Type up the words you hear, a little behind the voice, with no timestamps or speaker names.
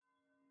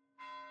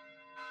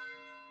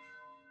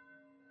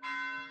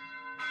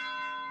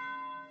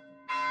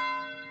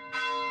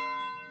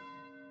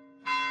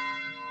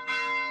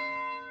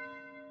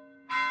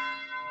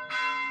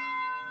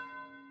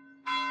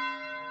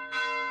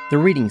The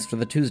readings for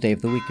the Tuesday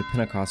of the week of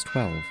Pentecost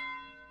 12,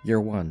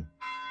 Year 1.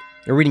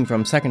 A reading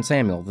from 2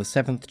 Samuel, the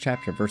 7th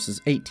chapter, verses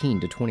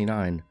 18 to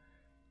 29.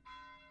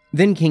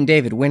 Then King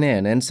David went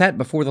in and sat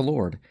before the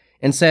Lord,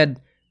 and said,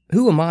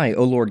 Who am I,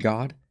 O Lord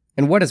God,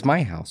 and what is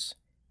my house,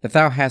 that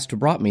thou hast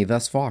brought me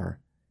thus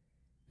far?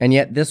 And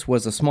yet this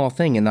was a small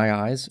thing in thy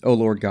eyes, O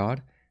Lord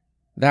God.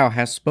 Thou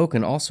hast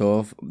spoken also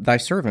of thy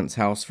servant's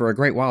house for a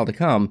great while to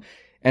come,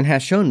 and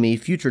hast shown me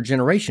future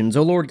generations,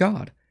 O Lord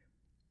God.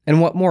 And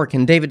what more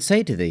can David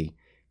say to thee?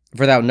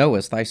 For thou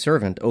knowest thy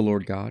servant, O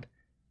Lord God.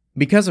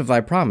 Because of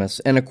thy promise,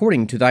 and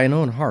according to thine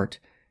own heart,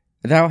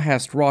 thou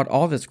hast wrought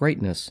all this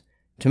greatness,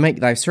 to make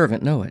thy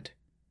servant know it.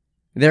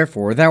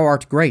 Therefore thou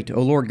art great,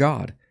 O Lord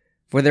God,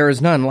 for there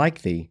is none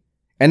like thee,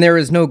 and there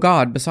is no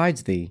God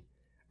besides thee,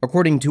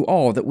 according to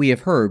all that we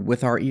have heard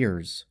with our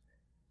ears.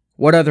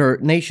 What other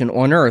nation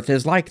on earth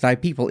is like thy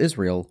people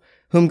Israel,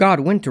 whom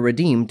God went to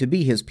redeem to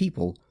be his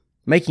people,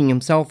 making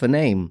himself a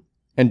name,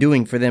 and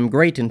doing for them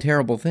great and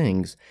terrible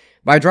things,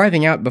 by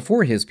driving out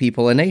before his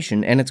people a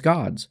nation and its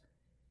gods?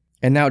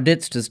 And thou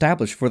didst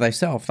establish for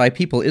thyself thy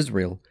people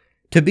Israel,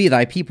 to be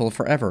thy people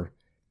forever.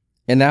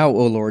 And thou,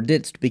 O Lord,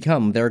 didst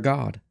become their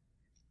God.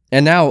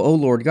 And now, O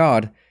Lord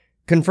God,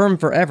 confirm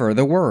forever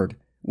the word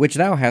which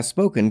thou hast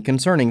spoken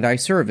concerning thy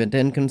servant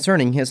and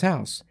concerning his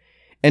house,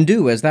 and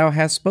do as thou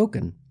hast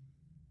spoken.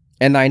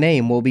 And thy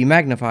name will be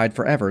magnified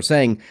forever,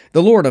 saying,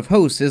 The Lord of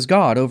hosts is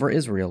God over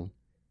Israel.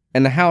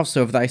 And the house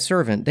of thy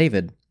servant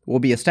David will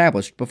be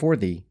established before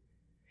thee.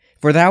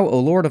 For thou, O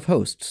Lord of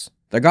hosts,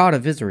 the God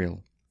of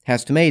Israel,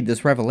 hast made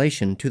this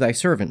revelation to thy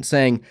servant,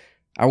 saying,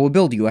 I will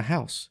build you a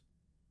house.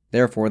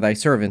 Therefore thy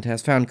servant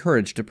has found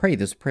courage to pray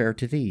this prayer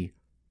to thee.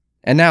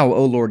 And now,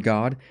 O Lord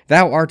God,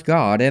 thou art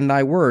God, and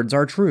thy words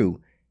are true,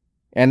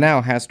 and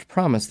thou hast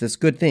promised this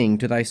good thing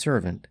to thy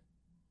servant.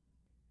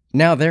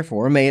 Now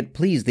therefore may it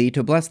please thee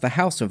to bless the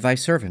house of thy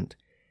servant,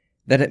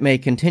 that it may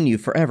continue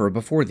forever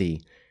before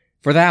thee.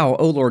 For thou,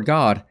 O Lord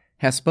God,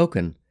 hast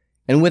spoken,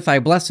 and with thy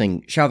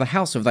blessing shall the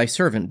house of thy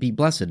servant be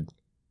blessed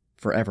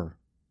forever.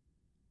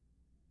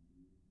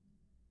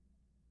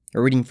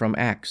 A reading from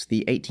Acts,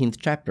 the 18th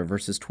chapter,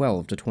 verses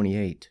 12 to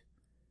 28.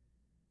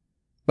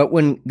 But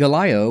when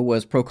Gallio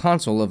was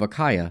proconsul of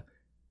Achaia,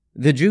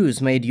 the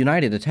Jews made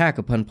united attack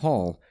upon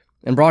Paul,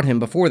 and brought him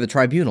before the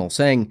tribunal,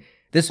 saying,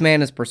 This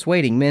man is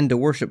persuading men to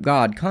worship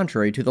God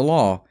contrary to the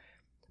law.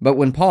 But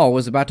when Paul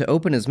was about to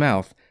open his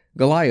mouth,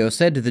 Gallio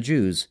said to the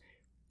Jews,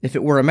 If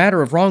it were a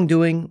matter of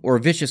wrongdoing or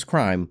vicious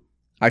crime,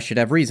 I should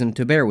have reason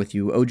to bear with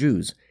you, O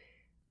Jews.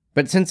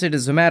 But since it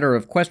is a matter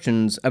of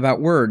questions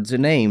about words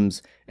and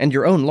names, and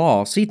your own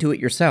law, see to it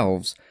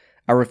yourselves.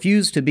 I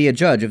refuse to be a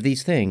judge of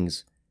these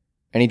things.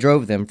 And he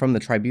drove them from the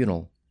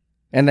tribunal.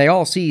 And they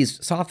all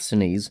seized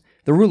Sosthenes,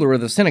 the ruler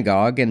of the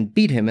synagogue, and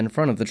beat him in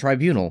front of the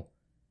tribunal.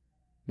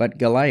 But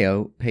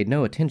Gallio paid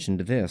no attention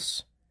to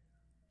this.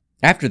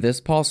 After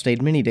this, Paul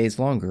stayed many days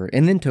longer,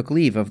 and then took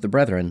leave of the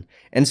brethren,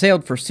 and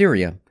sailed for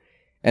Syria,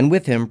 and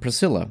with him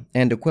Priscilla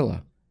and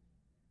Aquila.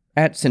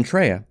 At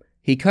Cenchrea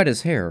he cut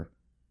his hair,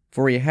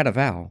 for he had a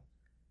vow.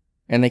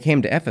 And they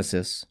came to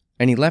Ephesus,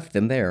 and he left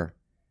them there.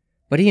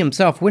 But he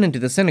himself went into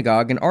the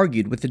synagogue and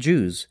argued with the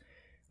Jews.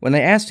 When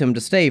they asked him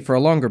to stay for a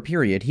longer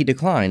period, he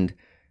declined,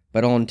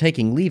 but on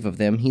taking leave of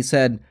them, he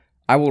said,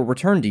 I will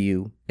return to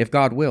you, if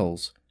God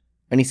wills.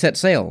 And he set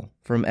sail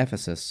from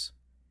Ephesus.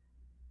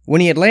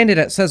 When he had landed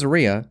at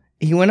Caesarea,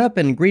 he went up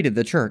and greeted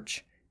the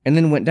church, and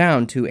then went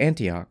down to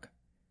Antioch.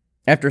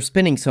 After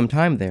spending some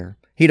time there,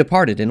 he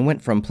departed and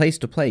went from place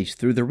to place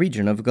through the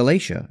region of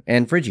Galatia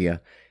and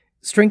Phrygia,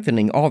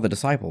 strengthening all the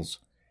disciples.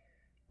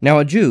 Now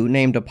a Jew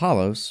named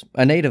Apollos,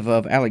 a native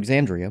of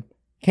Alexandria,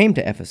 came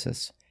to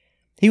Ephesus.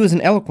 He was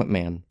an eloquent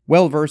man,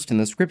 well versed in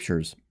the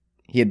Scriptures.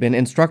 He had been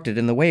instructed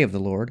in the way of the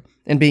Lord,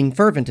 and being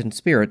fervent in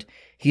spirit,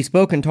 he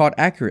spoke and taught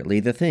accurately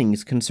the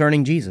things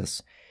concerning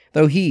Jesus,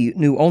 though he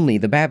knew only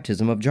the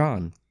baptism of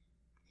John.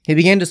 He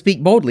began to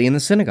speak boldly in the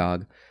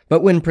synagogue,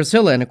 but when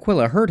Priscilla and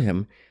Aquila heard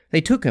him,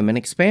 they took him and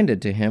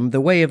expanded to him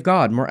the way of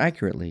God more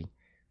accurately.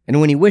 And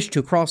when he wished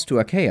to cross to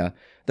Achaia,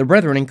 the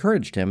brethren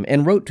encouraged him,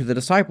 and wrote to the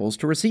disciples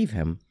to receive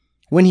him.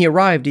 When he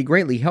arrived, he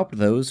greatly helped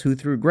those who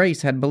through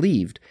grace had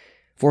believed,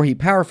 for he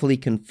powerfully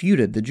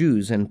confuted the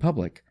Jews in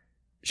public,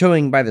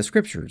 showing by the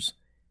Scriptures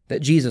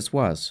that Jesus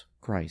was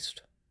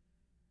Christ.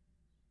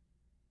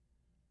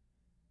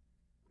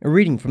 A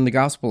reading from the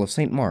Gospel of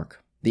St.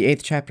 Mark, the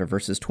 8th chapter,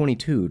 verses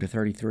 22 to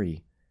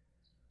 33.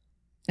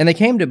 And they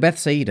came to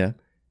Bethsaida,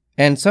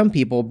 and some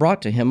people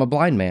brought to him a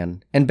blind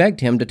man, and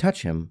begged him to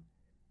touch him.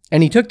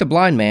 And he took the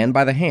blind man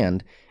by the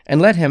hand,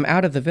 and led him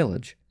out of the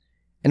village.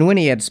 And when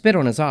he had spit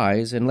on his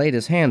eyes, and laid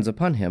his hands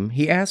upon him,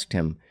 he asked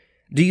him,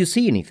 Do you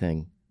see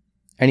anything?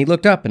 And he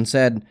looked up and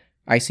said,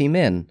 I see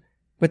men,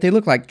 but they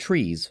look like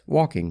trees,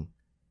 walking.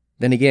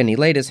 Then again he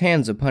laid his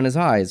hands upon his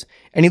eyes,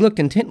 and he looked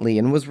intently,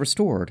 and was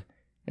restored,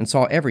 and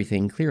saw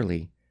everything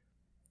clearly.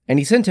 And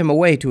he sent him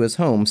away to his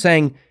home,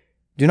 saying,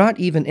 Do not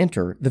even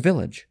enter the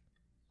village.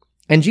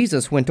 And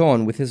Jesus went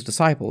on with his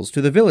disciples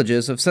to the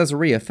villages of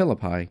Caesarea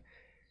Philippi.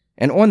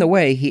 And on the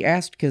way he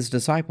asked his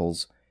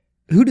disciples,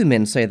 Who do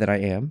men say that I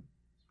am?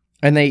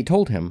 And they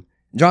told him,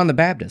 John the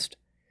Baptist,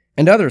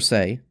 and others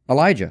say,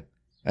 Elijah,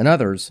 and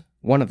others,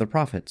 one of the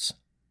prophets.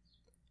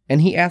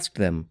 And he asked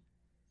them,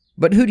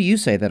 But who do you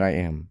say that I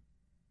am?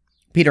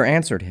 Peter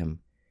answered him,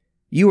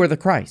 You are the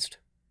Christ.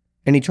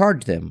 And he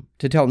charged them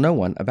to tell no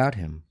one about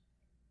him.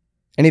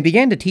 And he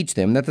began to teach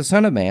them that the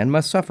Son of Man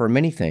must suffer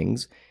many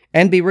things,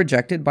 and be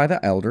rejected by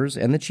the elders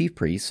and the chief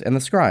priests and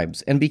the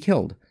scribes, and be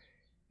killed,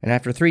 and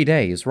after 3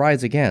 days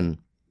rise again.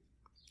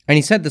 And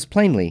he said this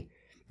plainly,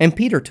 and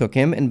Peter took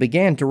him and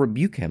began to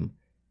rebuke him.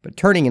 But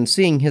turning and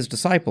seeing his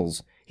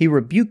disciples, he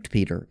rebuked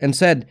Peter, and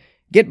said,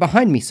 Get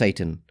behind me,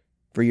 Satan,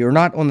 for you are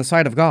not on the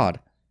side of God,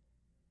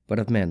 but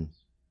of men.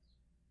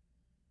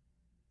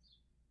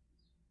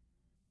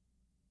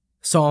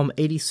 Psalm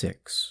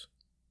 86.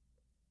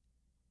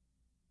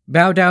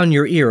 Bow down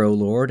your ear, O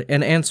Lord,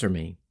 and answer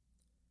me,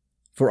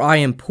 for I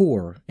am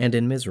poor and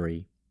in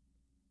misery.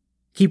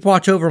 Keep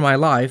watch over my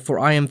life, for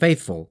I am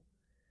faithful.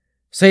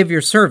 Save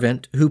your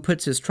servant who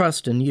puts his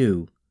trust in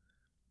you.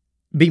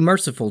 Be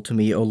merciful to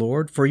me, O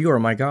Lord, for you are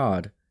my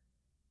God.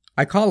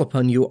 I call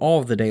upon you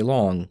all the day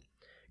long.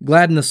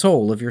 Gladden the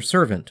soul of your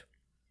servant.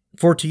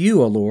 For to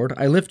you, O Lord,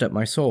 I lift up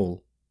my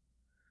soul.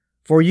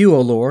 For you,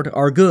 O Lord,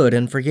 are good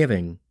and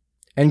forgiving,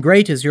 and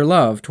great is your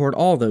love toward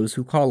all those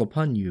who call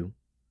upon you.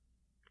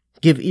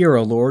 Give ear,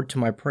 O Lord, to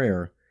my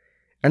prayer,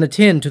 and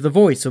attend to the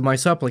voice of my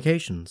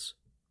supplications.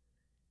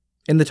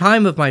 In the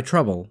time of my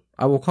trouble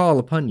I will call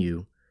upon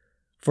you,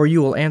 for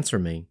you will answer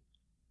me.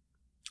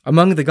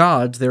 Among the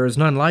gods there is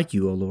none like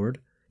you, O Lord,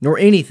 nor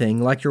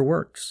anything like your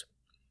works.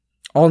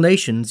 All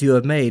nations you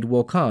have made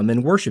will come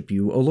and worship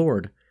you, O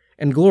Lord,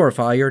 and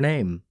glorify your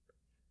name.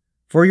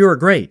 For you are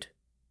great,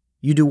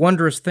 you do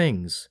wondrous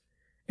things,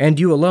 and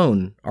you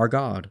alone are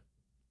God.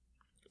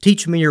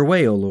 Teach me your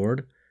way, O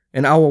Lord,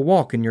 and I will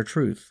walk in your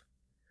truth.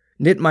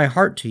 Knit my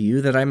heart to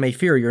you that I may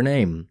fear your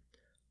name.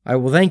 I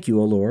will thank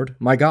you, O Lord,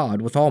 my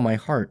God, with all my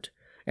heart,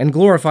 and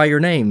glorify your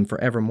name for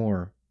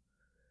evermore.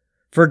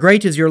 For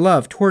great is your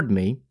love toward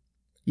me.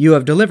 You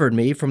have delivered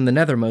me from the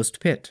nethermost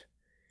pit.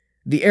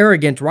 The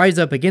arrogant rise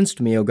up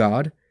against me, O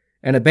God,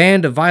 and a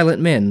band of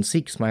violent men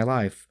seeks my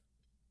life.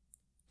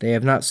 They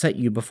have not set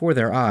you before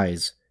their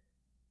eyes.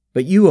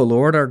 But you, O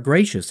Lord, are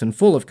gracious and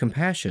full of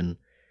compassion,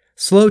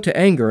 slow to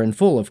anger and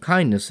full of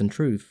kindness and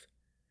truth.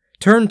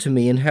 Turn to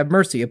me and have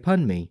mercy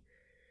upon me.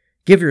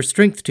 Give your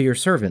strength to your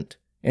servant,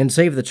 and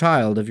save the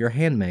child of your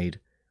handmaid.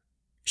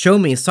 Show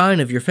me a sign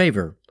of your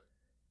favor,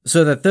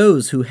 so that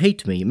those who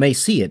hate me may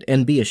see it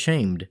and be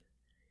ashamed.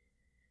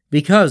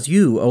 Because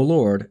you, O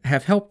Lord,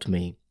 have helped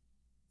me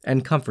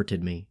and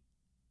comforted me.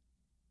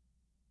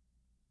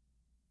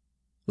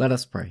 Let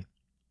us pray.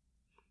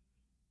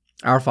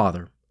 Our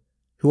Father,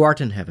 who art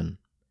in heaven,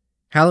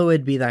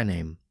 hallowed be thy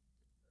name.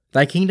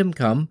 Thy kingdom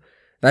come,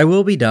 thy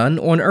will be done,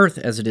 on earth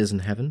as it is in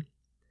heaven.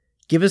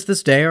 Give us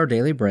this day our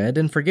daily bread,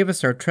 and forgive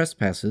us our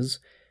trespasses,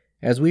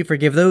 as we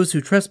forgive those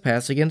who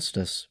trespass against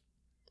us.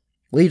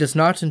 Lead us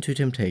not into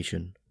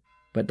temptation,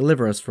 but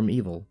deliver us from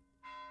evil.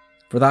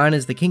 For thine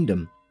is the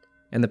kingdom,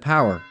 and the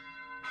power,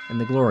 and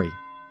the glory,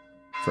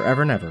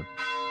 forever and ever.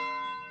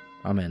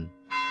 Amen.